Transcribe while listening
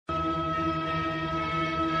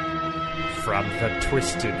From the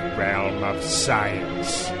twisted realm of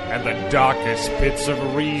science and the darkest pits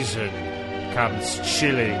of reason comes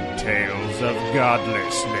chilling tales of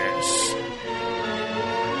godlessness.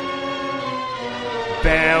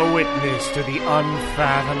 Bear witness to the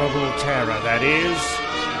unfathomable terror that is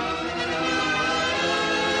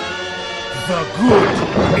The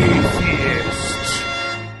Good Atheist.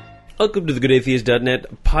 Welcome to the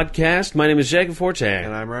GoodAtheist.net podcast. My name is Jacob Fortang.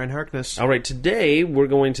 And I'm Ryan Harkness. All right, today we're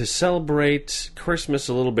going to celebrate Christmas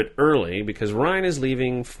a little bit early because Ryan is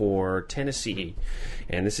leaving for Tennessee.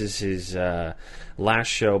 And this is his last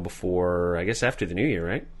show before, I guess, after the New Year,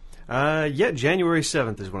 right? Yeah, January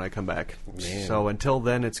 7th is when I come back. Man. So until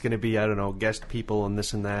then, it's going to be, I don't know, guest people and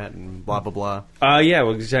this and that and blah, blah, blah. Yeah,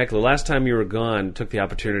 well, exactly. Last time you were gone, took the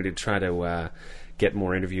opportunity to try to get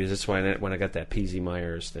more interviews. That's why when I got that PZ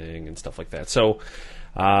Myers thing and stuff like that. So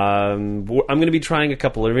I'm going to be trying a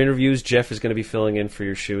couple of interviews. Jeff is going to be filling in for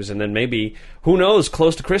your shoes. And then maybe, who knows,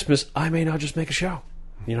 close to Christmas, I may not just make a show.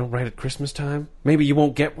 You know, right at Christmas time. Maybe you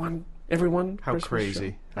won't get one, everyone. How Christmas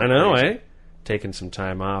crazy. Show. I know, eh? Taking some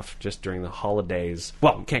time off just during the holidays.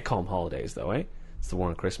 Well, you can't call them holidays, though, eh? It's the one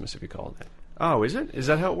on Christmas if you call it that. Oh, is it? Is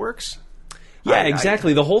that how it works? Yeah,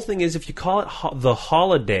 exactly. The whole thing is if you call it the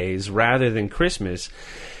holidays rather than Christmas,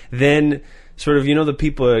 then sort of, you know, the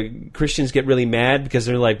people, Christians get really mad because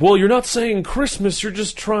they're like, well, you're not saying Christmas, you're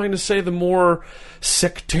just trying to say the more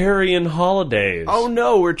sectarian holidays. Oh,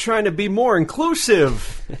 no, we're trying to be more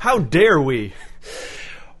inclusive. How dare we?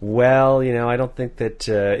 Well, you know, I don't think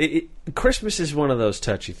that Christmas is one of those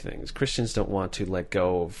touchy things. Christians don't want to let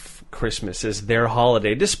go of Christmas as their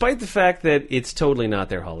holiday, despite the fact that it's totally not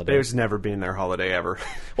their holiday. There's never been their holiday ever.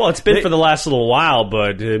 Well, it's been for the last little while,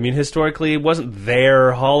 but, I mean, historically, it wasn't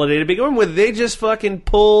their holiday to begin with. They just fucking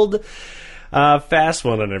pulled fast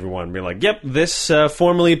one on everyone. Be like, yep, this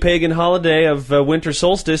formerly pagan holiday of winter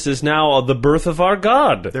solstice is now the birth of our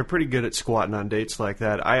God. They're pretty good at squatting on dates like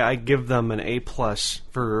that. I give them an A+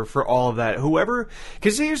 for all of that. Whoever,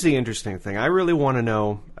 because here's the interesting thing. I really want to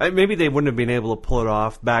know, maybe they wouldn't have been able to pull it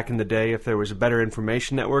off back in the day if there was a better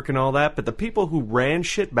information network and all that, but the people who ran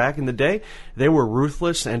shit back in the day, they were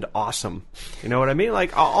ruthless and awesome. You know what I mean?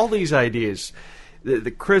 Like, all these ideas.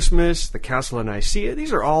 The Christmas, the Council of Nicaea,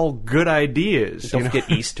 these are all good ideas. Don't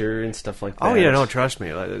forget Easter and stuff like that. Oh, yeah, no, trust me.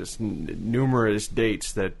 There's numerous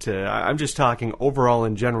dates that I'm just talking overall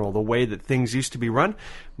in general, the way that things used to be run,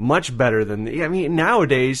 much better than... I mean,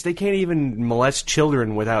 nowadays, they can't even molest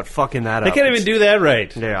children without fucking that up. They can't even do that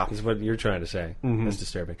right. Yeah. Is what you're trying to say. Mm-hmm. That's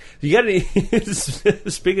disturbing. You got any...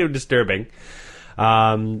 Speaking of disturbing,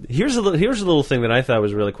 here's a little thing that I thought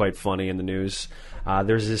was really quite funny in the news.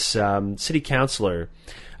 There's this city councilman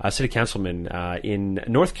in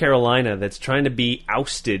North Carolina that's trying to be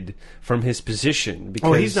ousted from his position.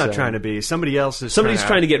 Because, he's not trying to be. Somebody else is. Somebody's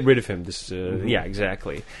trying to get rid of him. Yeah,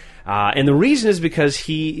 exactly. And the reason is because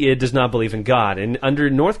he does not believe in God. And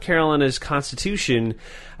under North Carolina's Constitution,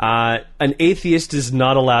 an atheist is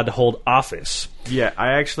not allowed to hold office. Yeah,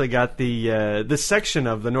 I actually got the section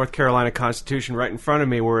of the North Carolina Constitution right in front of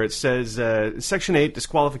me where it says, Section 8,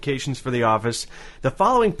 disqualifications for the office. The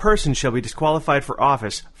following person shall be disqualified for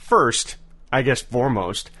office. First, I guess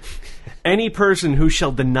foremost, any person who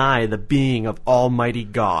shall deny the being of Almighty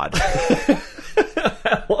God.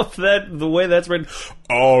 I love that, the way that's written.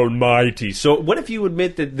 Almighty. So what if you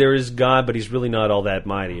admit that there is God, but he's really not all that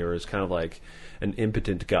mighty, or is kind of like an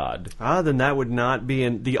impotent God? Then that would not be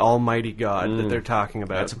the Almighty God that they're talking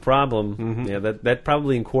about. That's a problem. Mm-hmm. Yeah, that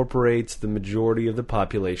probably incorporates the majority of the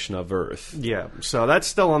population of Earth. Yeah, so that's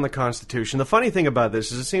still on the Constitution. The funny thing about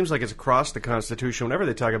this is it seems like it's across the Constitution. Whenever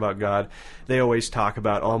they talk about God, they always talk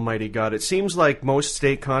about Almighty God. It seems like most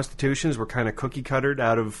state constitutions were kind of cookie-cuttered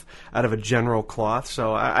out of a general cloth.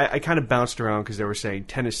 So I kind of bounced around because they were saying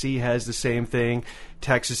Tennessee has the same thing,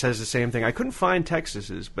 Texas has the same thing. I couldn't find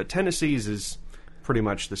Texas's, but Tennessee's is pretty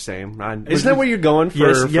much the same. Isn't that where you're going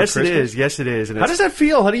for? Yes, for it is. Yes, it is. And how does that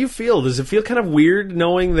feel? How do you feel? Does it feel kind of weird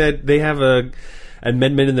knowing that they have an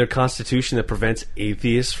amendment in their constitution that prevents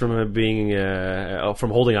atheists from being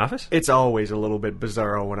from holding office? It's always a little bit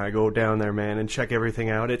bizarro when I go down there, man, and check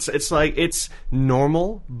everything out. It's like it's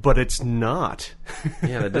normal, but it's not.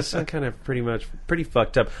 Yeah, that does sound kind of pretty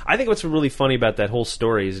fucked up. I think what's really funny about that whole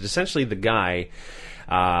story is that essentially the guy,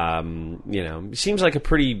 seems like a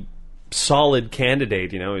pretty solid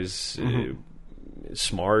candidate, is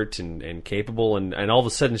smart and capable, and all of a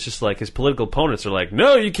sudden it's just like his political opponents are like,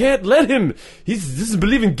 no, you can't let him. This is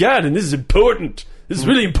believing God, and this is important. This is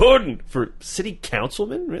really important for city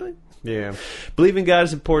councilman, really. Yeah. Believing God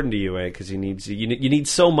is important to you, because you need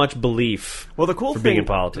so much belief. Well, the cool for thing, being in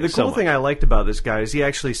politics. the cool thing I liked about this guy is he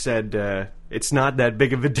actually said it's not that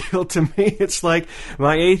big of a deal to me. It's like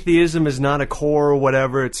my atheism is not a core or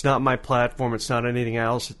whatever. It's not my platform. It's not anything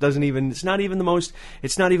else. It's not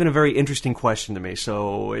even a very interesting question to me.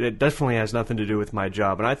 So it definitely has nothing to do with my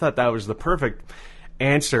job. And I thought that was the perfect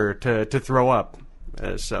answer to throw up.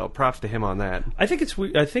 So props to him on that. I think it's.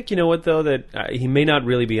 I think, you know what, though, that he may not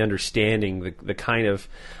really be understanding the kind of.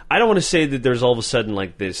 I don't want to say that there's all of a sudden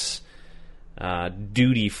like this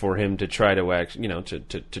duty for him to try to act,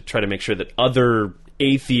 to try to make sure that other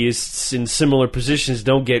atheists in similar positions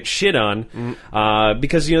don't get shit on,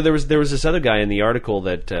 because there was this other guy in the article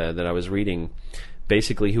that I was reading,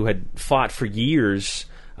 basically, who had fought for years.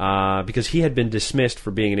 Because he had been dismissed for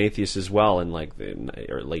being an atheist as well in like the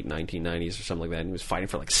late 1990s or something like that, and he was fighting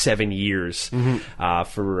for like 7 years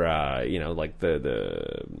for like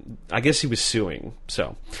the I guess he was suing.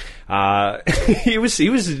 So he was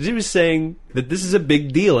saying that this is a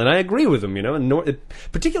big deal, and I agree with him. And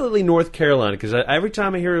particularly North Carolina, because every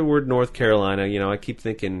time I hear the word North Carolina, I keep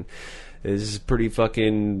thinking. This is pretty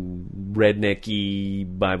fucking rednecky,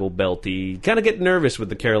 Bible belty. Kind of get nervous with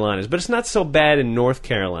the Carolinas, but it's not so bad in North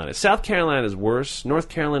Carolina. South Carolina is worse. North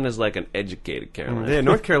Carolina is like an educated Carolina. Yeah,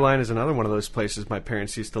 North Carolina is another one of those places my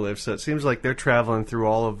parents used to live. So it seems like they're traveling through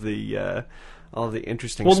all of the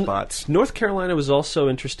interesting spots. North Carolina was also,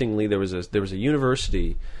 interestingly, there was a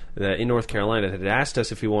university in North Carolina that had asked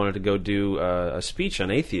us if we wanted to go do a speech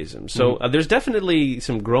on atheism. So there's definitely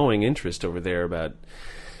some growing interest over there about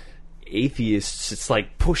atheists. It's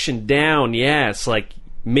like pushing down. Yeah, it's like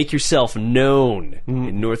make yourself known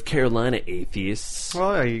in North Carolina, atheists.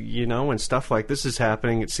 Well, when stuff like this is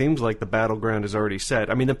happening, it seems like the battleground is already set.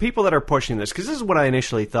 I mean, the people that are pushing this, because this is what I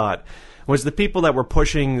initially thought, was the people that were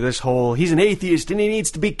pushing this whole, he's an atheist and he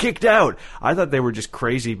needs to be kicked out. I thought they were just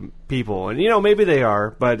crazy people. And, maybe they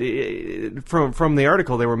are, but from the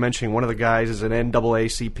article, they were mentioning one of the guys is an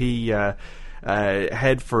NAACP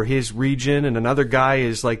head for his region, and another guy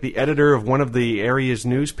is like the editor of one of the area's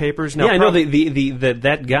newspapers. Now, I know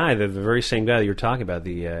that guy, the very same guy that you're talking about,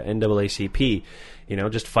 the NAACP,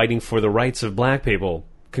 just fighting for the rights of black people.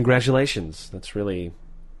 Congratulations. That's really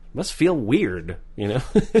must feel weird,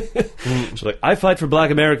 It's like, I fight for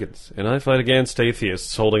black Americans, and I fight against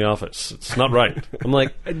atheists holding office. It's not right. I'm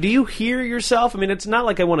like, do you hear yourself? I mean, it's not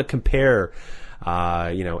like I want to compare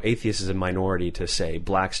atheists as a minority to, say,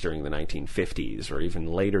 blacks during the 1950s or even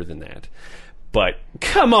later than that. But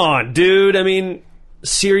come on, dude. I mean,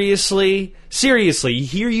 seriously, here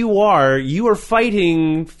you are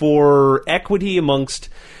fighting for equity amongst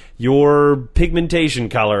your pigmentation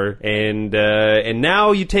color, and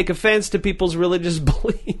now you take offense to people's religious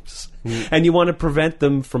beliefs, and you want to prevent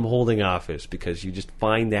them from holding office because you just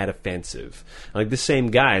find that offensive. Like the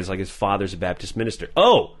same guy is like his father's a Baptist minister.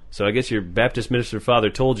 Oh, so I guess your Baptist minister father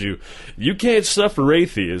told you, you can't suffer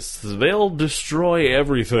atheists. They'll destroy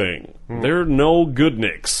everything. They're no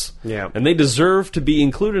goodniks. Yeah. And they deserve to be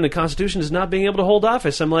included in the Constitution as not being able to hold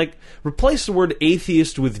office. I'm like, replace the word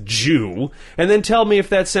atheist with Jew, and then tell me if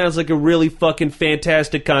that sounds like a really fucking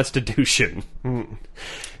fantastic Constitution.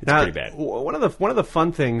 It's pretty bad. One of the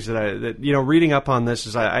fun things that reading up on this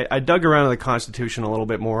is I dug around in the Constitution a little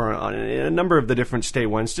bit more on a number of the different state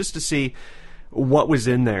ones just to see what was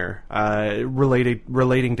in there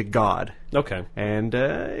relating to God. Okay. And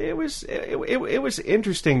it was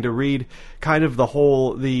interesting to read kind of the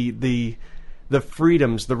whole the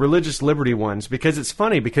freedoms, the religious liberty ones, because it's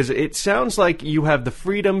funny because it sounds like you have the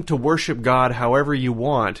freedom to worship God however you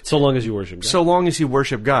want. So long as you worship God. So long as you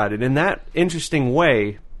worship God. And in that interesting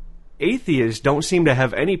way, atheists don't seem to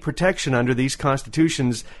have any protection under these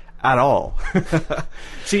constitutions at all.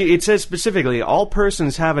 See, it says specifically, all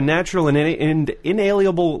persons have a natural and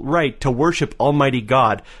inalienable right to worship Almighty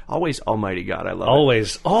God. Always Almighty God, I love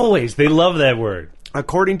it. Always. They love that word.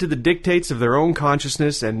 According to the dictates of their own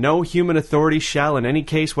consciousness, and no human authority shall in any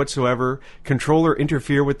case whatsoever control or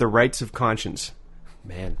interfere with the rights of conscience.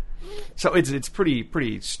 Man. So it's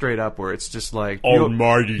pretty straight up where it's just like,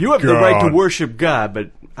 Almighty you have God. the right to worship God,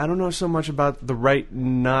 but I don't know so much about the right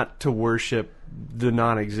not to worship the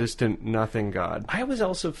non-existent nothing God. I always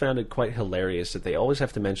also found it quite hilarious that they always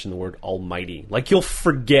have to mention the word almighty. Like, you'll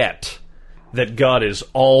forget that God is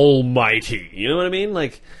almighty. You know what I mean?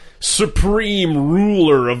 Like, supreme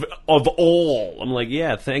ruler of all. I'm like,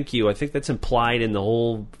 yeah, thank you. I think that's implied in the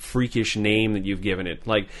whole freakish name that you've given it.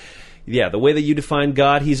 Like, yeah, the way that you define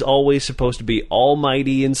God, he's always supposed to be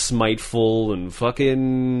almighty and smiteful and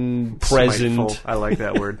fucking present. Smiteful. I like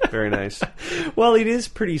that word. Very nice. Well, it is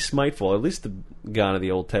pretty smiteful. At least God of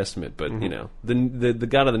the Old Testament, but you know, the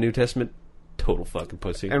God of the New Testament, total fucking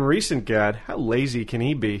pussy. And recent God, how lazy can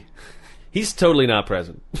he be? He's totally not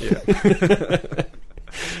present. Yeah.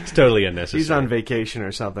 It's totally unnecessary. He's on vacation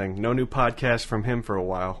or something. No new podcast from him for a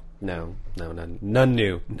while. No, none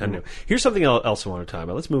new. Here's something else I want to talk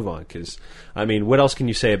about. Let's move on, because, I mean, what else can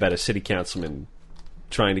you say about a city councilman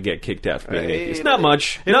trying to get kicked out from being atheist? Not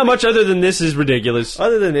much. Not much other than this is ridiculous.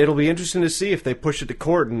 Other than it'll be interesting to see if they push it to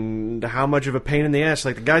court and how much of a pain in the ass.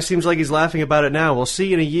 Like, the guy seems like he's laughing about it now. We'll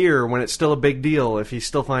see in a year when it's still a big deal if he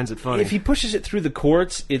still finds it funny. If he pushes it through the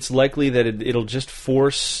courts, it's likely that it'll just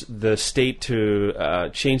force the state to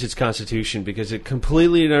change its constitution, because it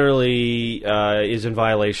completely and utterly is in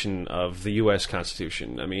violation of the U.S.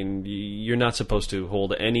 Constitution. I mean, you're not supposed to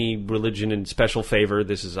hold any religion in special favor.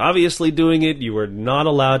 This is obviously doing it. You are not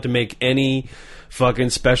allowed to make any fucking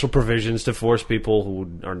special provisions to force people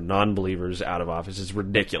who are non-believers out of office. It's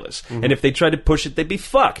ridiculous. And if they tried to push it, they'd be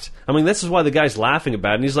fucked. I mean, this is why the guy's laughing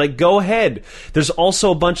about it, and he's like, go ahead. There's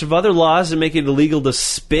also a bunch of other laws that make it illegal to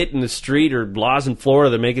spit in the street, or laws in Florida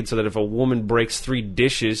that make it so that if a woman breaks 3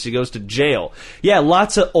 dishes, she goes to jail. Yeah,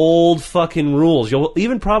 lots of old fucking rules. You'll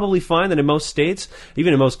even probably find that in most states,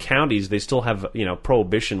 even in most counties, they still have, you know,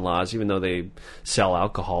 prohibition laws, even though they sell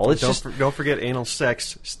alcohol. It's don't forget anal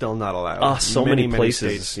sex, still not allowed. So many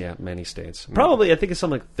places. States. Yeah, many states. Probably, I think it's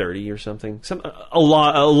something like 30 or something. A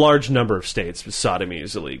large number of states, sodomy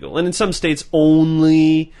is illegal. And in some states,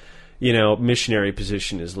 only, you know, missionary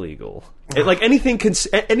position is legal. Like anything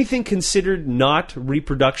considered not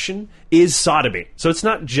reproduction is sodomy. So it's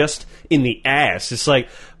not just in the ass. It's like,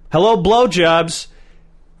 hello, blowjobs,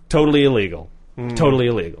 totally illegal. Totally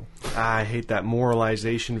illegal. I hate that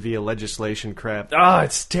moralization via legislation crap.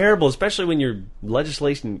 It's terrible, especially when you're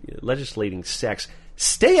legislating sex.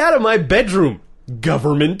 Stay out of my bedroom,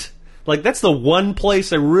 government. Like, that's the one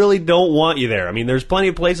place I really don't want you there. I mean, there's plenty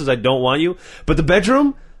of places I don't want you, but the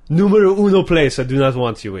bedroom, numero uno place I do not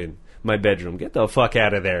want you in. My bedroom. Get the fuck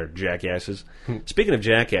out of there, jackasses. Speaking of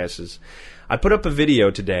jackasses, I put up a video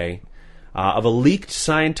today of a leaked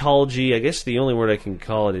Scientology, I guess the only word I can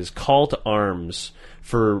call it is call to arms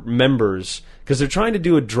for members, because they're trying to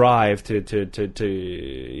do a drive to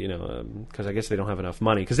you know, because I guess they don't have enough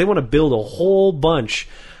money, because they want to build a whole bunch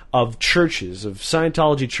of churches, of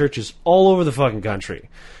Scientology churches all over the fucking country.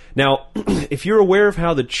 Now, if you're aware of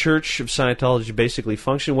how the Church of Scientology basically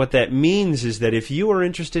function, what that means is that if you are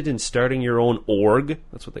interested in starting your own org,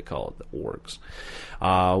 that's what they call it, the orgs,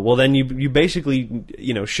 well, then you basically,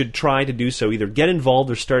 you know, should try to do so. Either get involved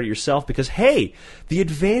or start it yourself, because, hey, the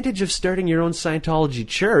advantage of starting your own Scientology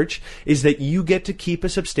church is that you get to keep a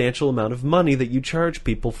substantial amount of money that you charge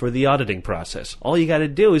people for the auditing process. All you got to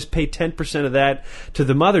do is pay 10% of that to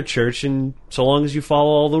the mother church, and so long as you follow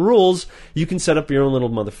all the rules, you can set up your own little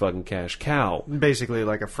motherfucking cash cow. Basically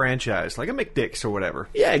like a franchise, like a McDick's or whatever.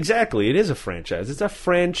 Yeah, exactly. It is a franchise. It's a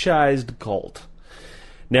franchised cult.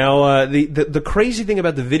 Now, the crazy thing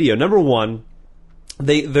about the video, number one,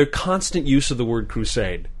 their constant use of the word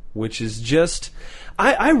crusade, which is just...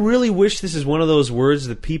 I really wish this is one of those words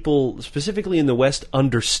that people, specifically in the West,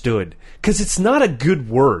 understood. Because it's not a good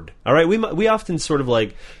word, all right? We often sort of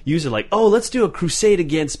like use it like, oh, let's do a crusade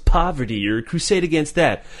against poverty or a crusade against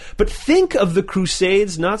that. But think of the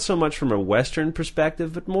crusades not so much from a Western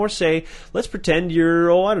perspective, but more say, let's pretend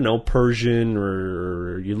you're, I don't know, Persian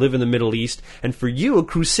or you live in the Middle East. And for you, a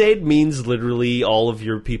crusade means literally all of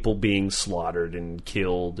your people being slaughtered and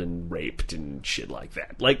killed and raped and shit like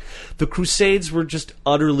that. Like, the crusades were just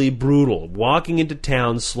utterly brutal, walking into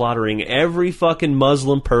town, slaughtering every fucking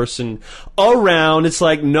Muslim person around. It's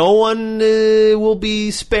like no one will be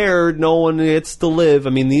spared, no one gets to live. I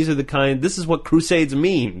mean, this is what crusades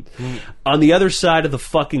mean on the other side of the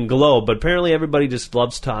fucking globe, but apparently everybody just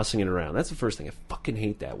loves tossing it around. That's the first thing. I fucking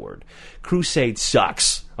hate that word. Crusade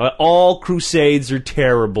sucks. All crusades are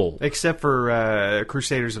terrible. Except for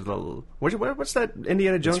Crusaders of the... What's that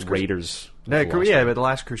Indiana Jones? It's Raiders. But The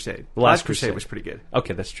Last Crusade. The Last Crusade was pretty good.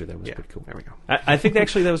 Okay, that's true. That was pretty cool. There we go. I think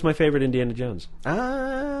actually that was my favorite Indiana Jones.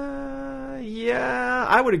 Yeah,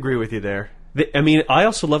 I would agree with you there. I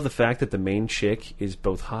also love the fact that the main chick is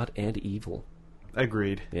both hot and evil.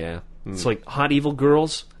 Agreed. Yeah. It's like hot, evil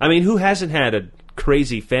girls. I mean, who hasn't had a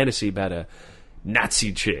crazy fantasy about a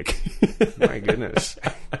Nazi chick? My goodness.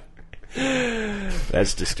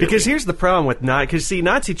 That's disturbing. Because here's the problem with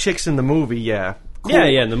Nazi chicks in the movie, yeah. Cool.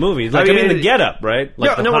 Yeah, in the movie. Like, I mean the get-up, right?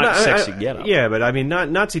 Like sexy get-up. Yeah, but I mean, not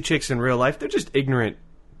Nazi chicks in real life. They're just ignorant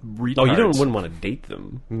retards. Oh, you wouldn't want to date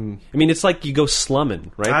them. I mean, it's like you go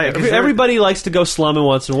slumming, right? Everybody likes to go slumming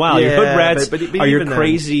once in a while. Yeah, your hood rats but are your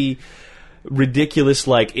crazy... ridiculous,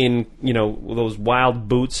 like in those wild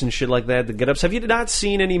boots and shit like that. The get-ups. Have you not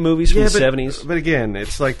seen any movies from the 70s? But again,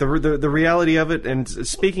 it's like the reality of it. And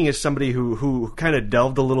speaking as somebody who kind of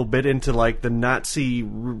delved a little bit into like the Nazi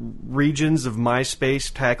regions of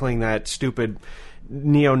MySpace, tackling that stupid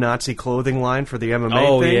neo-Nazi clothing line for the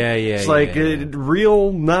MMA thing. Yeah. It's like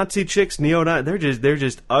real Nazi chicks, neo-Nazi. They're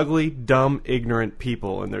just ugly, dumb, ignorant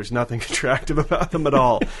people, and there's nothing attractive about them at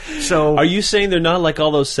all. So, are you saying they're not like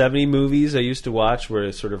all those 70 movies I used to watch, where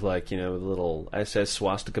it's sort of like little SS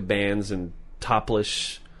swastika bands and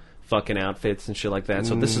topless fucking outfits and shit like that?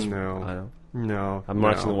 So this is No, I'm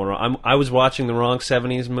watching the wrong. I was watching the wrong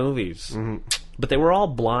 70s movies, but they were all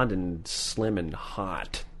blonde and slim and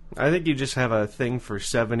hot. I think you just have a thing for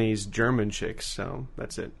 70s German chicks, so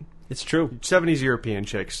that's it. It's true. 70s European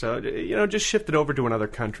chicks, so, just shift it over to another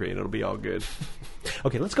country and it'll be all good.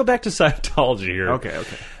 Okay, let's go back to Scientology here. Okay.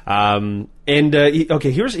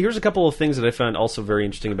 Here's a couple of things that I found also very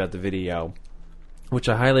interesting about the video, which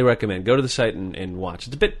I highly recommend. Go to the site and watch.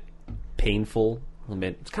 It's a bit painful.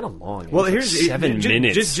 It's kind of long. Well, here's here's 7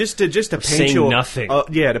 minutes. Just to paint saying you nothing.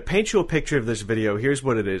 To paint you a picture of this video. Here's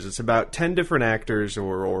what it is. It's about 10 different actors,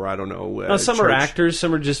 or I don't know. Some are actors,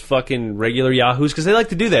 some are just fucking regular yahoos because they like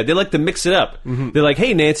to do that. They like to mix it up. They're like,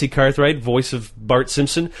 "Hey, Nancy Cartwright, voice of Bart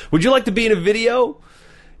Simpson, would you like to be in a video?"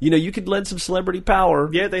 You could lend some celebrity power.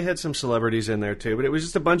 Yeah, they had some celebrities in there too, but it was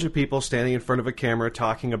just a bunch of people standing in front of a camera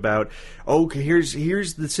talking about, here's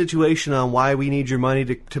the situation on why we need your money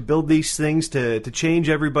to build these things, to change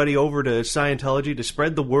everybody over to Scientology, to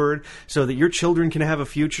spread the word so that your children can have a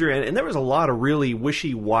future. And there was a lot of really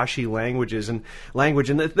wishy-washy language. And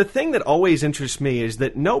the thing that always interests me is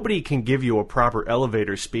that nobody can give you a proper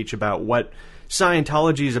elevator speech about what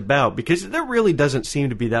Scientology is about, because there really doesn't seem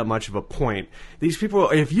to be that much of a point. These people,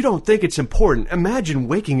 if you don't think it's important, imagine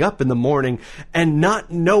waking up in the morning and not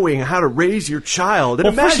knowing how to raise your child.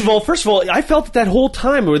 And first of all, I felt that whole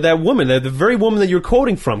time with that woman, the very woman that you're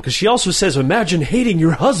quoting from, because she also says, "Imagine hating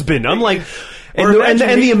your husband." I'm like, and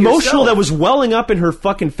the emotional that was welling up in her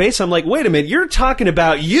fucking face. I'm like, wait a minute, you're talking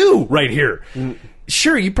about you right here.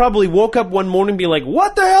 Sure, you probably woke up one morning and be like,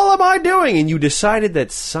 "What the hell am I doing?" And you decided that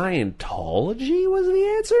Scientology was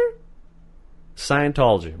the answer?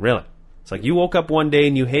 Scientology, really. It's like you woke up one day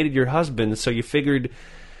and you hated your husband, so you figured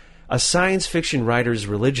a science fiction writer's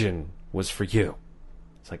religion was for you.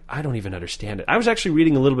 It's like, I don't even understand it. I was actually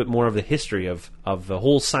reading a little bit more of the history of the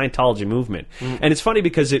whole Scientology movement. And it's funny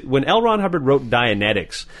because when L. Ron Hubbard wrote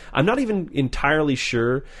Dianetics, I'm not even entirely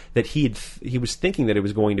sure that he was thinking that it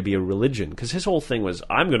was going to be a religion. Because his whole thing was,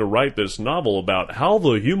 I'm going to write this novel about how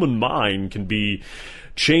the human mind can be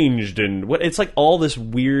changed. And it's like all this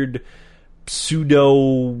weird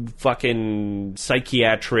pseudo fucking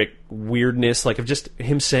psychiatric weirdness, like of just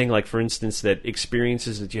him saying, like, for instance, that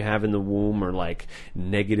experiences that you have in the womb are like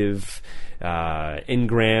negative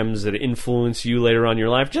engrams that influence you later on in your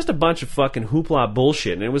life. Just a bunch of fucking hoopla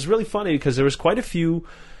bullshit. And it was really funny because there was quite a few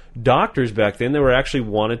doctors back then that were actually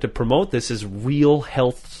wanted to promote this as real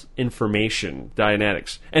health information,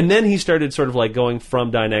 Dianetics. And then he started sort of like going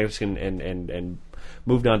from Dianetics and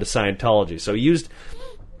moved on to Scientology. So he used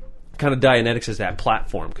kind of Dianetics as that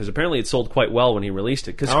platform, because apparently it sold quite well when he released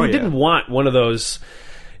it, because who didn't want one of those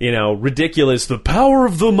ridiculous The Power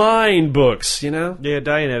of the Mind books, Yeah,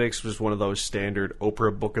 Dianetics was one of those standard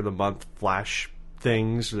Oprah Book of the Month flash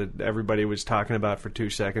things that everybody was talking about for 2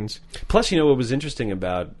 seconds. Plus, what was interesting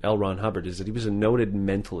about L. Ron Hubbard is that he was a noted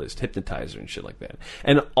mentalist, hypnotizer, and shit like that.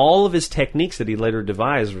 And all of his techniques that he later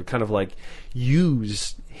devised were kind of like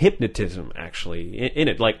use hypnotism, actually, in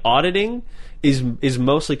it. Like auditing is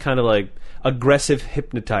mostly kind of like aggressive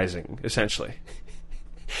hypnotizing, essentially.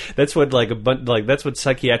 That's what that's what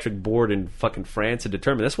psychiatric board in fucking France had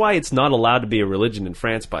determined. That's why it's not allowed to be a religion in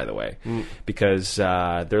France, by the way, because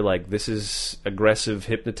they're like, this is aggressive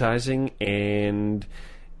hypnotizing and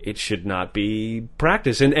it should not be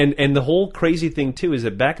practiced. And the whole crazy thing too is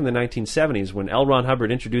that back in the 1970s, when L. Ron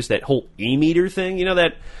Hubbard introduced that whole e-meter thing,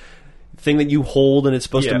 that thing that you hold and it's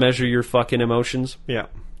supposed to measure your fucking emotions. Yeah.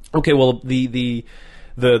 Okay, well, the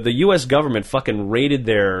U.S. government fucking raided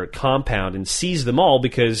their compound and seized them all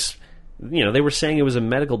because, they were saying it was a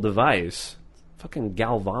medical device. Fucking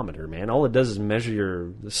galvanometer, man. All it does is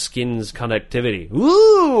measure the skin's conductivity.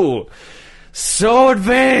 Ooh! So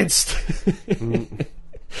advanced!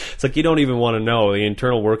 It's like you don't even want to know the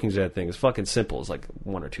internal workings of that thing. It's fucking simple. It's like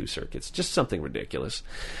 1 or 2 circuits. Just something ridiculous.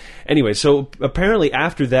 Anyway, so apparently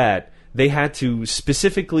after that, they had to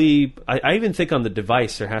specifically, I even think on the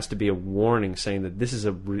device there has to be a warning saying that this is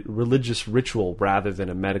a religious ritual rather than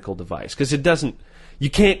a medical device, because it doesn't, you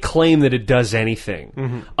can't claim that it does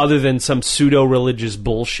anything other than some pseudo-religious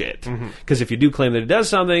bullshit, because if you do claim that it does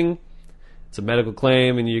something, it's a medical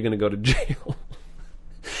claim and you're going to go to jail.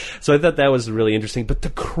 So I thought that was really interesting. But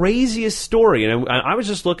the craziest story, and I was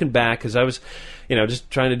just looking back because I was,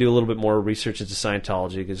 just trying to do a little bit more research into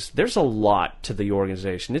Scientology, because there's a lot to the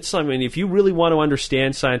organization. If you really want to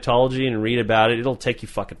understand Scientology and read about it, it'll take you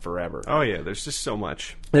fucking forever. Oh yeah, there's just so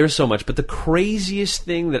much. There's so much. But the craziest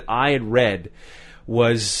thing that I had read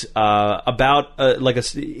was about in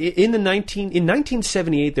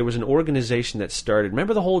 1978 there was an organization that started.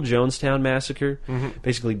 Remember the whole Jonestown massacre?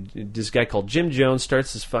 Basically, this guy called Jim Jones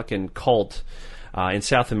starts this fucking cult in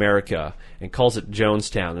South America and calls it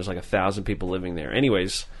Jonestown. There's like 1,000 people living there.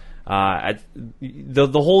 Anyways, the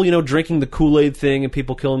whole drinking the Kool-Aid thing and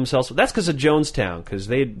people killing themselves. That's because of Jonestown, because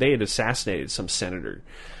they had assassinated some senator.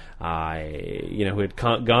 Who had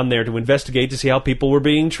gone there to investigate to see how people were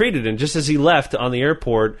being treated. And just as he left on the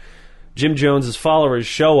airport, Jim Jones's followers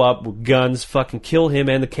show up with guns, fucking kill him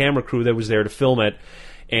and the camera crew that was there to film it.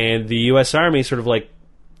 And the U.S. Army sort of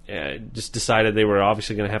just decided they were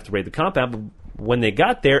obviously going to have to raid the compound. But when they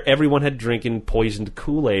got there, everyone had drinking poisoned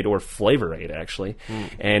Kool-Aid, or Flavor Aid, actually.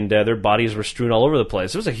 And their bodies were strewn all over the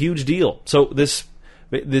place. It was a huge deal. So this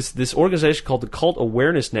organization called the Cult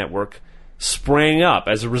Awareness Network sprang up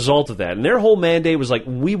as a result of that, and their whole mandate was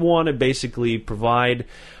we want to basically provide,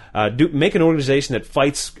 make an organization that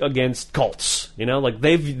fights against cults.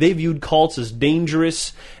 They viewed cults as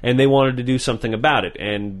dangerous, and they wanted to do something about it.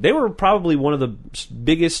 And they were probably one of the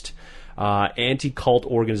biggest anti-cult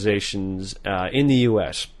organizations in the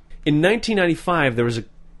U.S. In 1995, there was a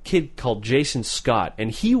kid called Jason Scott, and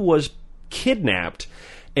he was kidnapped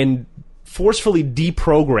and forcefully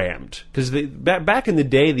deprogrammed, because back in the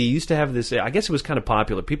day they used to have this, I guess it was kind of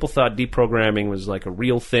popular. People thought deprogramming was like a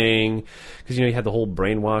real thing, because you had the whole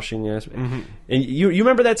brainwashing aspect. And you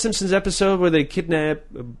remember that Simpsons episode where they kidnap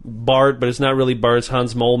Bart, but it's not really Bart, it's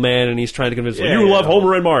Hans Moleman, and he's trying to convince you love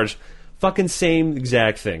Homer and Marge. Fucking same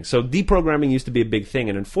exact thing. So deprogramming used to be a big thing,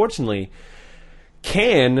 and unfortunately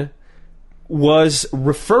Can was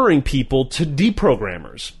referring people to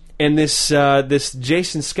deprogrammers. And this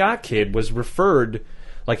Jason Scott kid was referred,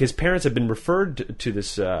 his parents had been referred to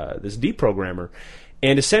this deprogrammer,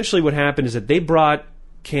 and essentially what happened is that they brought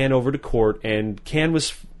Can over to court, and Can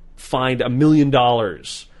was fined $1 million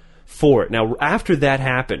for it. Now, after that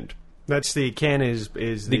happened, that's the Can is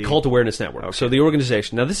the Cult Awareness Network. Okay. So the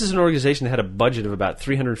organization. Now, this is an organization that had a budget of about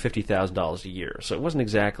 $350,000 a year, so it wasn't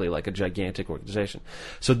exactly like a gigantic organization.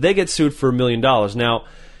 So they get sued for $1 million. Now,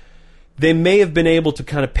 they may have been able to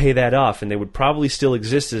kind of pay that off, and they would probably still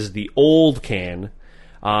exist as the old Can,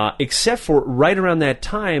 except for right around that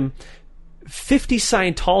time, 50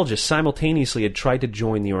 Scientologists simultaneously had tried to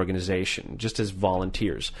join the organization, just as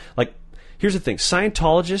volunteers. Here's the thing.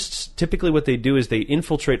 Scientologists, typically what they do is they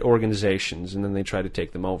infiltrate organizations, and then they try to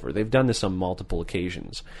take them over. They've done this on multiple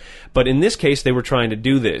occasions. But in this case, they were trying to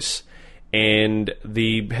do this, and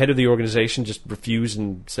the head of the organization just refused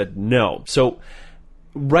and said no. So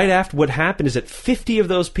right after what happened is that 50 of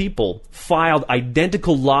those people filed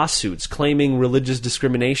identical lawsuits claiming religious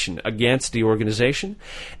discrimination against the organization,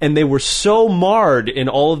 and they were so marred in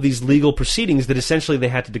all of these legal proceedings that essentially they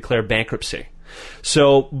had to declare bankruptcy.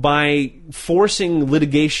 So by forcing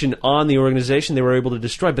litigation on the organization, they were able to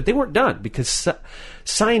destroy, but they weren't done, because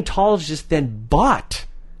Scientologists then bought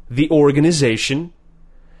the organization,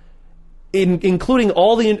 including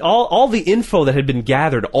all the info that had been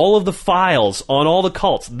gathered, all of the files on all the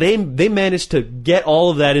cults. They managed to get all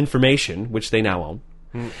of that information, which they now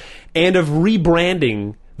own, and of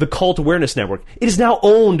rebranding the Cult Awareness Network. It is now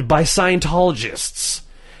owned by Scientologists.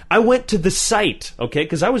 I went to the site,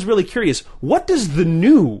 because I was really curious. What does the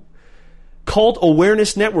new Cult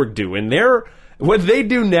Awareness Network do? And what they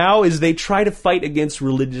do now is they try to fight against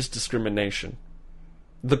religious discrimination.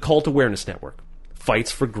 The Cult Awareness Network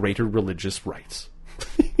fights for greater religious rights.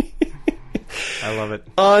 I love it.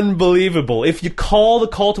 Unbelievable. If you call the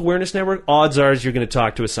Cult Awareness Network, odds are you're going to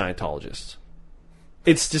talk to a Scientologist.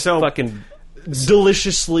 It's just fucking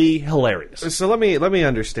deliciously hilarious. So let me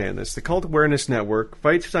understand this. The Cult Awareness Network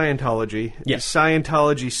fights Scientology. Yes.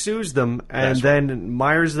 Scientology sues them and then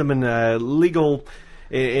mires them in legal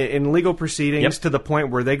proceedings to the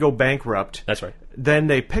point where they go bankrupt. That's right. Then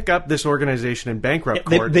they pick up this organization in bankrupt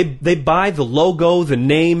court. They buy the logo, the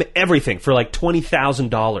name, everything for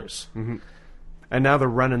 $20,000. And now they're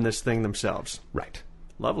running this thing themselves. Right.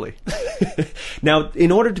 lovely. Now,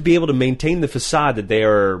 in order to be able to maintain the facade that they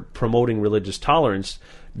are promoting religious tolerance,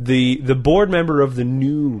 the board member of the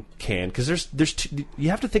new can, because there's two, you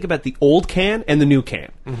have to think about the old can and the new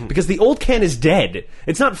can, because the old can is dead.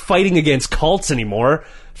 It's not fighting against cults anymore.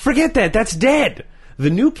 Forget that. That's dead. The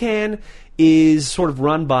new can is sort of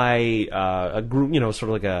run by a group, sort of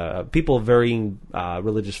like a people of varying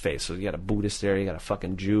religious faiths. So you got a Buddhist there, you got a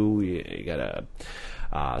fucking Jew, you got a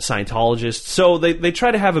Scientologist. So they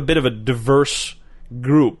try to have a bit of a diverse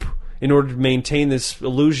group in order to maintain this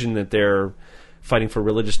illusion that they're fighting for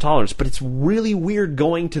religious tolerance. But it's really weird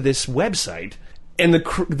going to this website. And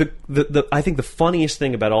I think the funniest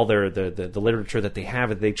thing about all the literature that they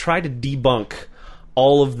have is they try to debunk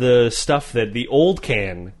all of the stuff that the old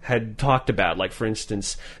can had talked about. Like, for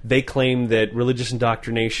instance, they claim that religious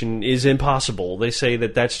indoctrination is impossible. They say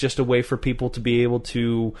that that's just a way for people to be able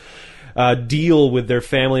to deal with their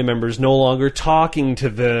family members no longer talking to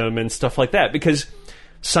them and stuff like that. Because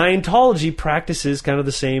Scientology practices kind of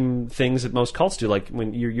the same things that most cults do. Like,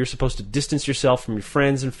 when you're supposed to distance yourself from your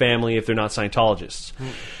friends and family if they're not Scientologists.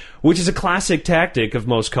 Which is a classic tactic of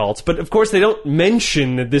most cults. But, of course, they don't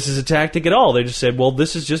mention that this is a tactic at all. They just said, well,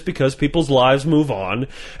 this is just because people's lives move on,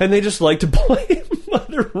 and they just like to blame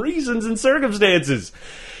other reasons and circumstances.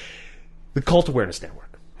 The Cult Awareness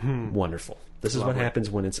Network. Wonderful. This is what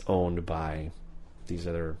happens when it's owned by these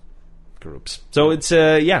other groups. So it's,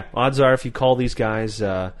 odds are if you call these guys,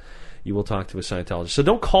 you will talk to a Scientologist. So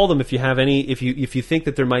don't call them if you have any, if you think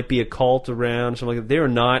that there might be a cult around, something like that. They are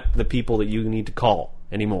not the people that you need to call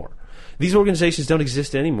anymore. These organizations don't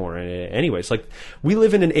exist anymore anyways. Like, we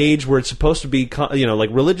live in an age where it's supposed to be, like,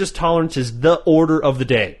 religious tolerance is the order of the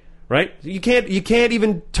day, right? You can't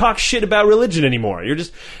even talk shit about religion anymore.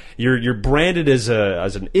 You're branded as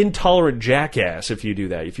an intolerant jackass if you do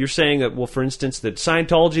that. If you're saying that, well, for instance, that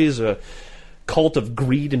Scientology is a cult of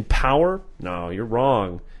greed and power, no, you're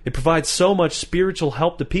wrong. It provides so much spiritual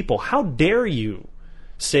help to people. How dare you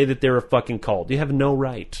say that they're a fucking cult? You have no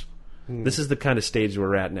right. This is the kind of stage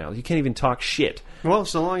we're at now. You can't even talk shit. Well,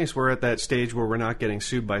 so long as we're at that stage where we're not getting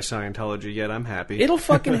sued by Scientology yet, I'm happy. It'll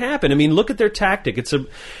fucking happen. I mean, look at their tactic.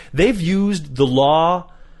 They've used the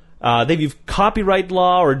law, they've used copyright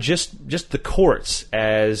law or just the courts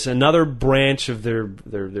as another branch of their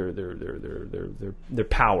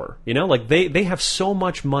power. Like, they have so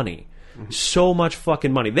much money. So much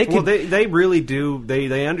fucking money. They really do.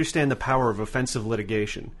 They understand the power of offensive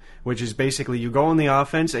litigation, which is basically you go on the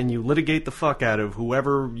offense and you litigate the fuck out of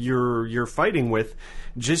whoever you're fighting with,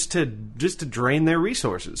 just to drain their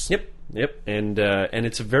resources. Yep. And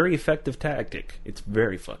it's a very effective tactic. It's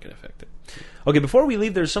very fucking effective. Okay, before we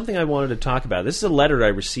leave, there's something I wanted to talk about. This is a letter I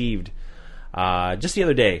received just the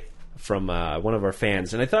other day from one of our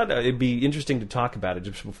fans, and I thought it'd be interesting to talk about it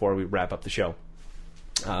just before we wrap up the show.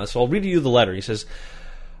 So I'll read you the letter. He says,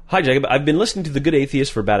 "Hi, Jacob. I've been listening to The Good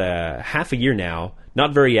Atheist for about half a year now.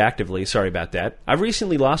 Not very actively. Sorry about that. I've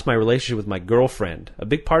recently lost my relationship with my girlfriend. A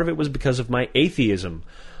big part of it was because of my atheism.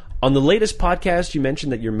 On the latest podcast, you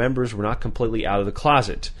mentioned that your members were not completely out of the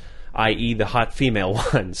closet, i.e. the hot female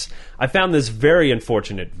ones. I found this very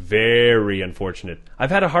unfortunate. Very unfortunate.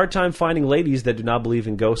 I've had a hard time finding ladies that do not believe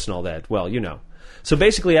in ghosts and all that. Well, you know. So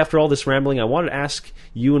basically, after all this rambling, I wanted to ask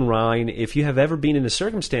you and Ryan if you have ever been in a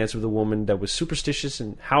circumstance with a woman that was superstitious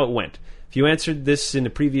and how it went. If you answered this in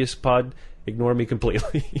a previous pod, ignore me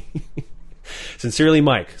completely." Sincerely,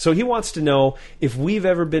 Mike. So he wants to know if we've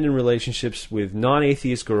ever been in relationships with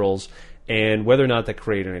non-atheist girls and whether or not that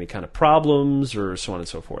created any kind of problems or so on and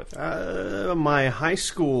so forth. My high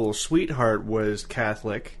school sweetheart was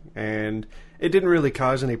Catholic, and it didn't really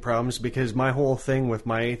cause any problems because my whole thing with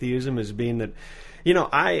my atheism is being that,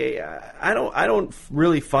 I don't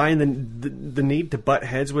really find the need to butt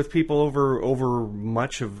heads with people over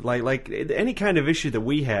much of like any kind of issue that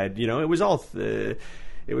we had.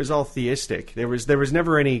 It was all theistic. There was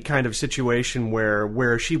never any kind of situation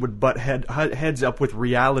where she would butt heads up with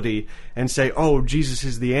reality and say, "Oh, Jesus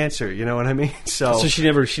is the answer." You know what I mean? So she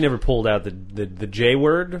never pulled out the J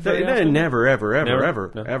word. Never,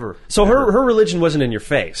 ever. So her religion wasn't in your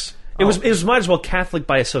face. It was might as well Catholic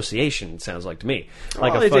by association. It sounds like to me.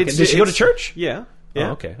 Did she go to church? Yeah. Yeah.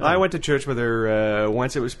 Oh, okay. I went to church with her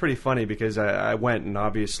once. It was pretty funny because I went, and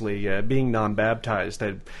obviously, being non-baptized,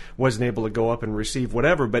 I wasn't able to go up and receive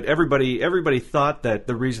whatever. But everybody thought that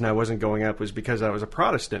the reason I wasn't going up was because I was a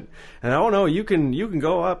Protestant. And oh no, you can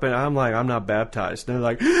go up, and I'm like, I'm not baptized. And they're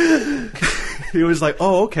like, he was like,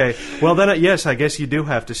 oh okay. Well then, yes, I guess you do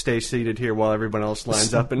have to stay seated here while everyone else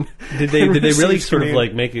lines up. And did they really sort of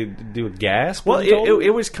like make it do a gasp? Well,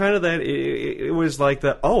 it was kind of that. It was like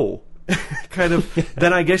the kind of,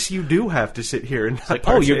 then I guess you do have to sit here and not like,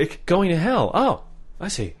 partake. oh, you're going to hell. Oh, I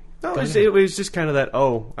see. No, it was just kind of that,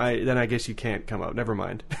 then I guess you can't come out. Never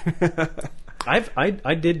mind.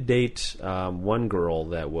 I did date one girl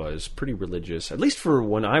that was pretty religious, at least for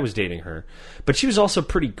when I was dating her. But she was also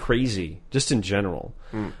pretty crazy, just in general.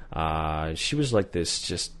 She was like this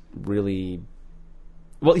just really...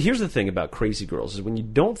 Well, here's the thing about crazy girls, is when you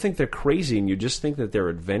don't think they're crazy and you just think that they're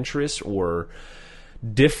adventurous or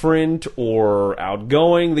different or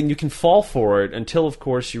outgoing, then you can fall for it until, of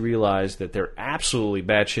course, you realize that they're absolutely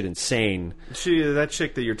batshit insane. That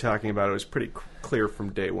chick that you're talking about, it was pretty clear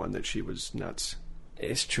from day one that she was nuts.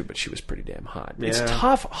 It's true, but she was pretty damn hot. Yeah. It's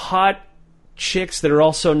tough, hot chicks that are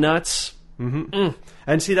also nuts. And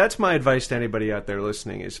see, that's my advice to anybody out there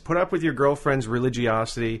listening, is put up with your girlfriend's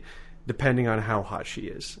religiosity depending on how hot she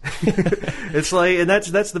is. It's like, and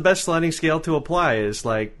that's the best sliding scale to apply, is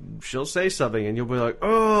like, she'll say something and you'll be like,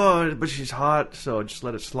 oh, but she's hot, so just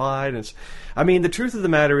let it slide. I mean, the truth of the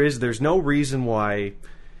matter is, there's no reason why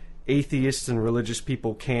atheists and religious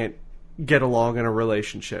people can't get along in a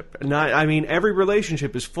relationship. I mean, every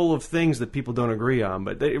relationship is full of things that people don't agree on,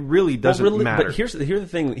 but it really doesn't matter. But here's the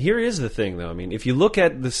thing. Here is the thing, though. I mean, if you look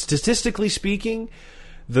at the statistically speaking,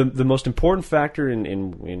 the most important factor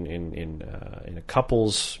in a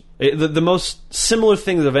couple's the most similar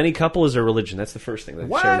thing of any couple is their religion. That's the first thing they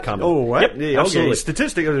share in common. Oh, what? Yep, yeah, absolutely. Okay.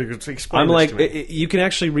 Statistic. Explain I'm this like, to me. you can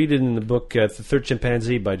actually read it in the book The Third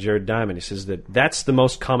Chimpanzee by Jared Diamond. He says that's the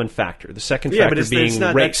most common factor. The second factor being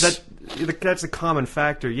race. That's a common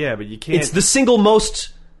factor, yeah, but you can't... It's the single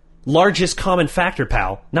most largest common factor,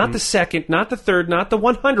 pal. Not the second, not the third, not the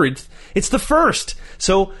 100th. It's the first.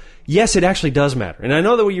 So... yes, it actually does matter. And I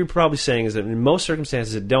know that what you're probably saying is that in most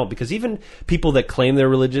circumstances it don't, because even people that claim they're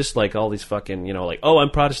religious, like all these fucking, like, oh,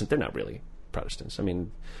 I'm Protestant, they're not really Protestants. I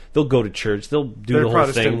mean, they'll go to church, they'll do the whole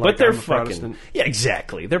Protestant, thing, like but they're I'm a fucking... Protestant. Yeah,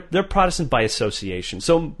 exactly. They're Protestant by association.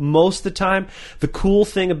 So most of the time, the cool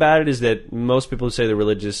thing about it is that most people who say they're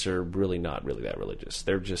religious are really not really that religious.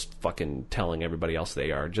 They're just fucking telling everybody else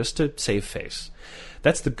they are, just to save face.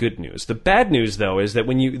 That's the good news. The bad news, though, is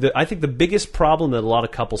that I think the biggest problem that a lot of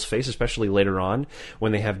couples face, especially later on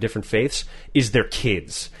when they have different faiths, is their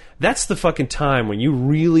kids. That's the fucking time when you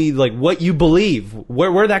really, like, what you believe,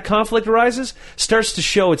 where that conflict arises, starts to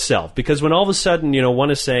show itself. Because when all of a sudden, one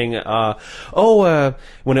is saying, when a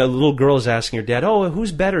little girl is asking her dad, oh,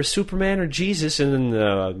 who's better, Superman or Jesus? And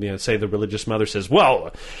then, say the religious mother says,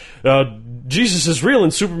 well, Jesus is real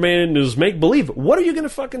and Superman is make-believe. What are you going to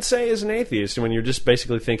fucking say as an atheist when you're just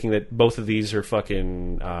basically thinking that both of these are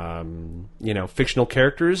fucking, fictional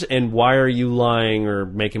characters, and why are you lying or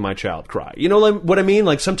making my child cry? You know what I mean?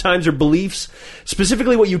 Like, sometimes your beliefs,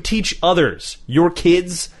 specifically what you teach others, your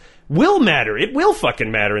kids, will matter. It will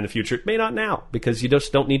fucking matter in the future. It may not now, because you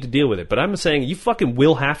just don't need to deal with it. But I'm saying you fucking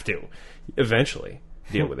will have to eventually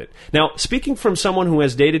deal with it. Now, speaking from someone who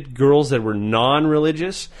has dated girls that were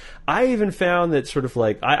non-religious, I even found that sort of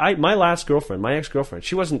like my last girlfriend, my ex-girlfriend,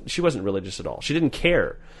 she wasn't religious at all. She didn't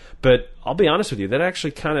care. But I'll be honest with you, that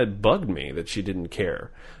actually kind of bugged me that she didn't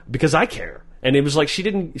care, because I care. And it was like she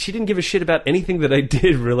didn't give a shit about anything that I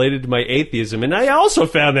did related to my atheism, and I also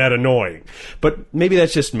found that annoying. But maybe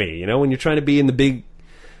that's just me, when you're trying to be in the big,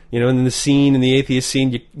 in the scene, in the atheist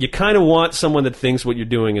scene, you kind of want someone that thinks what you're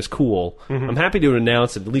doing is cool. Mm-hmm. I'm happy to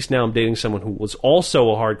announce that at least now I'm dating someone who was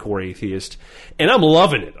also a hardcore atheist, and I'm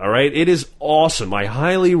loving it, all right? It is awesome. I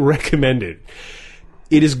highly recommend it.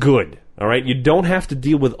 It is good, all right? You don't have to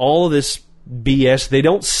deal with all of this BS. They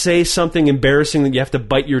don't say something embarrassing that you have to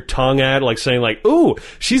bite your tongue at, like saying like, ooh,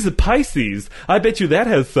 she's a Pisces. I bet you that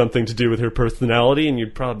has something to do with her personality. And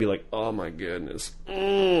you'd probably be like, oh my goodness.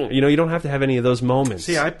 You don't have to have any of those moments.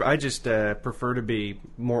 See, I just prefer to be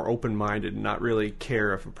more open-minded and not really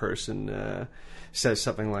care if a person says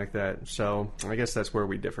something like that. So I guess that's where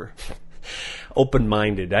we differ.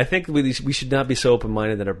 Open-minded. I think we should not be so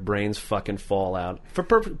open-minded that our brains fucking fall out. If a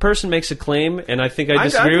person makes a claim and I think I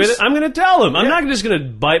disagree with it, I'm going to tell them. I'm not just going to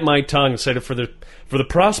bite my tongue and say for the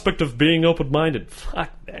prospect of being open-minded.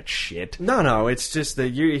 Fuck that shit. No. It's just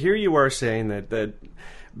that here you are saying that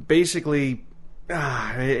basically.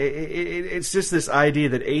 It's just this idea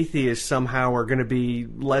that atheists somehow are going to be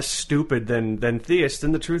less stupid than theists,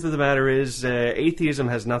 and the truth of the matter is atheism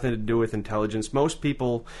has nothing to do with intelligence. Most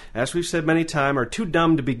people, as we've said many times, are too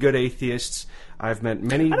dumb to be good atheists. I've met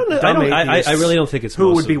many dumb atheists I really don't think it's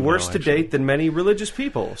who would be worse to date than many religious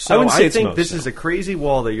people. So I think this is a crazy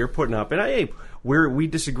wall that you're putting up, and we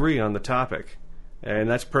disagree on the topic, and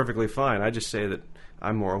that's perfectly fine. I just say that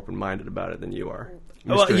I'm more open-minded about it than you are.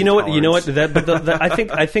 Mr. Well, you know what? Intolerance.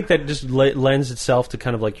 I think that just lends itself to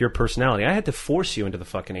kind of like your personality. I had to force you into the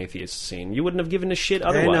fucking atheist scene. You wouldn't have given a shit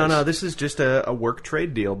otherwise. Hey, no, this is just a work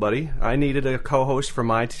trade deal, buddy. I needed a co-host for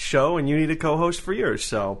my show, and you need a co-host for yours.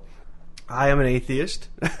 So I am an atheist.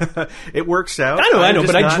 It works out. I know,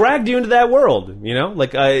 but I dragged you into that world. You know,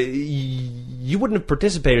 like you wouldn't have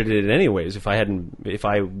participated in it anyways if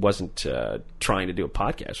I wasn't trying to do a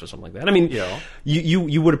podcast or something like that. I mean,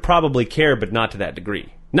 you would have probably cared, but not to that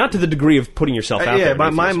degree. Not to the degree of putting yourself out there.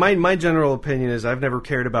 Yeah, my general opinion is I've never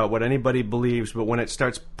cared about what anybody believes, but when it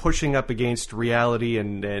starts pushing up against reality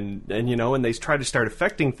and they try to start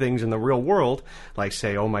affecting things in the real world, like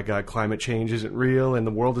say, oh my God, climate change isn't real and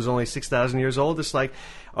the world is only 6,000 years old, it's like,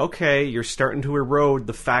 okay, you're starting to erode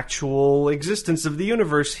the factual existence of the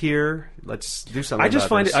universe here. Let's do something about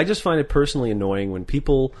this. I just find it personally annoying when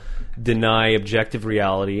people deny objective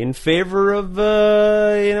reality in favor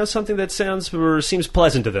of something that sounds or seems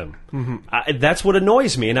pleasant to them. Mm-hmm. That's what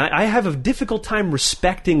annoys me, and I have a difficult time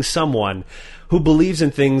respecting someone who believes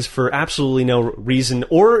in things for absolutely no reason,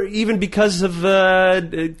 or even because of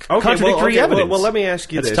contradictory evidence. Well, let me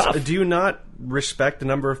ask you That's this: tough. do you not respect a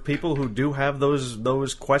number of people who do have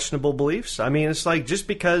those questionable beliefs? I mean, it's like just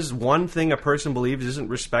because one thing a person believes isn't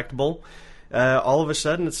respectable, all of a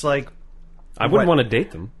sudden it's like I wouldn't want to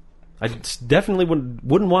date them. I definitely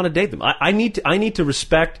wouldn't want to date them. I need to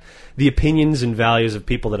respect the opinions and values of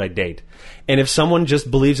people that I date. And if someone just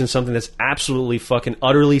believes in something that's absolutely fucking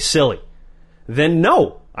utterly silly, then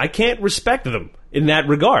no, I can't respect them in that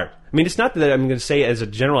regard. I mean, it's not that I'm going to say as a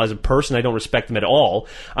person, I don't respect them at all.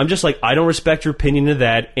 I'm just like, I don't respect your opinion of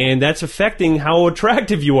that, and that's affecting how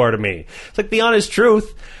attractive you are to me. It's like the honest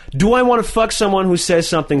truth. Do I want to fuck someone who says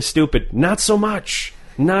something stupid? Not so much.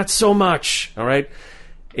 Not so much. All right?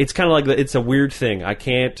 It's kind of like, it's a weird thing. I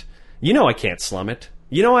can't slum it.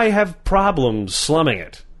 I have problems slumming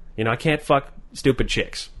it. I can't fuck stupid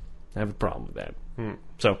chicks. I have a problem with that.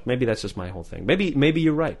 So maybe that's just my whole thing. Maybe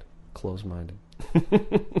you're right. Close-minded.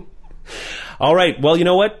 All right. Well, you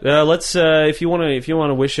know what? Let's. If you want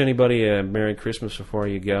to wish anybody a Merry Christmas before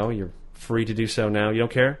you go, you're free to do so now. You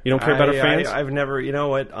don't care? You don't care about our fans? I've never. You know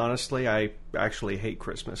what? Honestly, I actually hate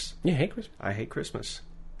Christmas. You hate Christmas? I hate Christmas.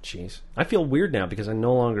 Jeez. I feel weird now because I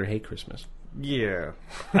no longer hate Christmas. Yeah.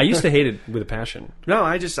 I used to hate it with a passion. No,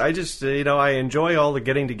 I just I enjoy all the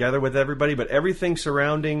getting together with everybody, but everything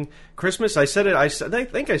surrounding Christmas, I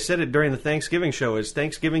think I said it during the Thanksgiving show, is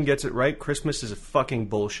Thanksgiving gets it right, Christmas is a fucking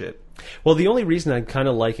bullshit. Well, the only reason I'm kind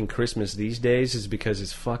of liking Christmas these days is because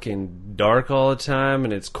it's fucking dark all the time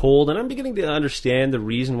and it's cold, and I'm beginning to understand the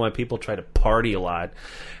reason why people try to party a lot,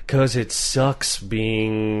 because it sucks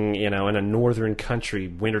being, in a northern country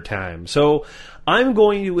wintertime. So I'm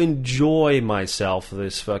going to enjoy myself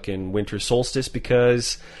this fucking winter solstice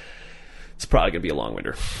because it's probably going to be a long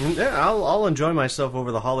winter. Yeah, I'll enjoy myself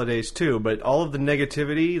over the holidays too, but all of the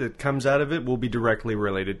negativity that comes out of it will be directly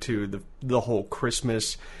related to the whole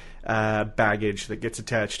Christmas baggage that gets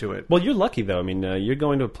attached to it. Well, you're lucky though. I mean, you're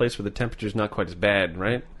going to a place where the temperature's not quite as bad,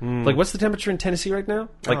 right? Like, what's the temperature in Tennessee right now?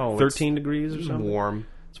 Like 13 degrees or something? Warm.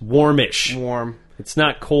 It's warmish. Warm. It's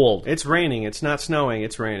not cold. It's raining. It's not snowing.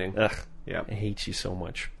 It's raining. Ugh. Yeah. I hate you so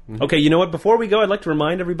much. Mm-hmm. Okay, you know what? Before we go, I'd like to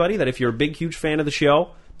remind everybody that if you're a big, huge fan of the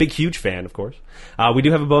show, big, huge fan, of course, we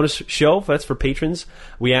do have a bonus show. That's for patrons.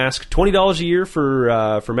 We ask $20 a year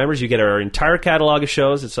for members. You get our entire catalog of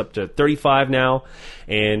shows. It's up to $35 now,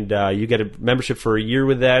 and you get a membership for a year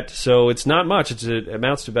with that. So it's not much. It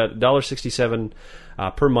amounts to about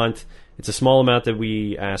 $1.67 per month. It's a small amount that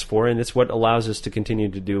we ask for, and it's what allows us to continue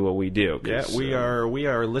to do what we do. Yeah, we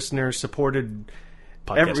are listener supported.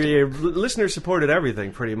 Podcasting. Listener supported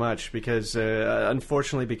everything pretty much because,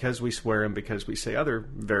 unfortunately, because we swear and because we say other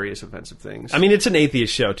various offensive things. I mean, it's an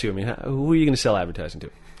atheist show too. I mean, who are you going to sell advertising to?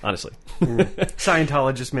 Honestly,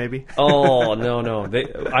 Scientologists maybe. Oh no,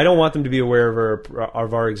 I don't want them to be aware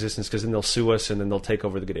of our existence because then they'll sue us and then they'll take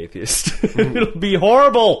over the Good Atheist. It'll be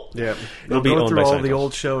horrible. Yeah, it'll be go owned through by all Scientology. the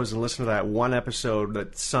old shows and listen to that one episode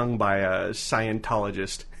that's sung by a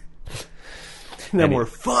Scientologist. Then we're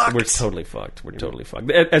fucked. We're totally fucked. We're totally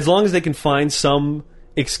fucked. As long as they can find some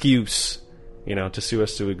excuse, to sue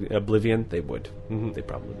us to oblivion, they would. Mm-hmm. They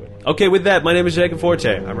probably would. Okay, with that, my name is Jacob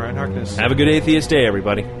Forte. I'm Ryan Harkness. Have a good atheist day,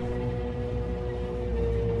 everybody.